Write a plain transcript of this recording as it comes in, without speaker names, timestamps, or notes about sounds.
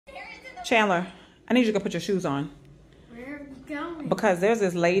Chandler, I need you to go put your shoes on. Where are we going? Because there's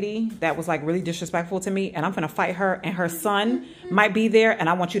this lady that was like really disrespectful to me, and I'm gonna fight her, and her son might be there, and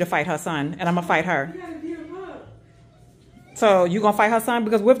I want you to fight her son, and I'm gonna fight her. So you gonna fight her son?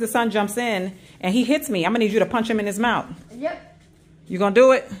 Because what if the son jumps in and he hits me? I'm gonna need you to punch him in his mouth. Yep. You gonna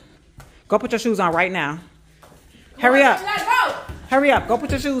do it? Go put your shoes on right now. Hurry up. Hurry up. Go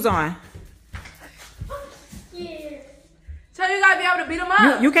put your shoes on. Yeah. So you gotta be able to beat him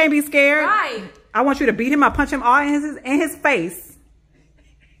up. You can't be scared. Right. I want you to beat him up, punch him all in his face.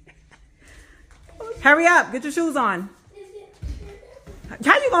 Hurry up. Get your shoes on.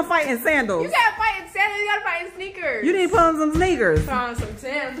 How you gonna fight in sandals? You gotta fight in sandals. You gotta fight in sneakers. You need to put on some sneakers. Put on some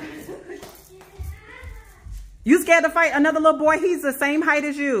sandals. You scared to fight another little boy? He's the same height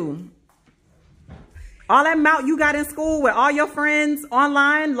as you. All that mouth you got in school with all your friends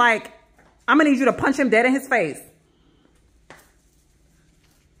online, like, I'm gonna need you to punch him dead in his face.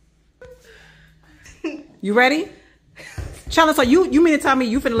 You ready? Chandler, so you mean to tell me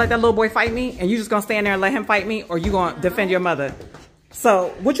you finna let that little boy fight me and you just gonna stand there and let him fight me, or you gonna defend your mother?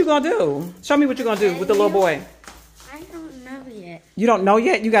 So what you gonna do? Show me what you gonna do with the little boy. I don't know yet. You don't know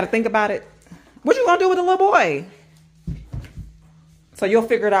yet? You gotta think about it. What you gonna do with the little boy? So you'll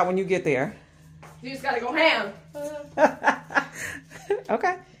figure it out when you get there. You just gotta go ham.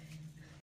 Okay.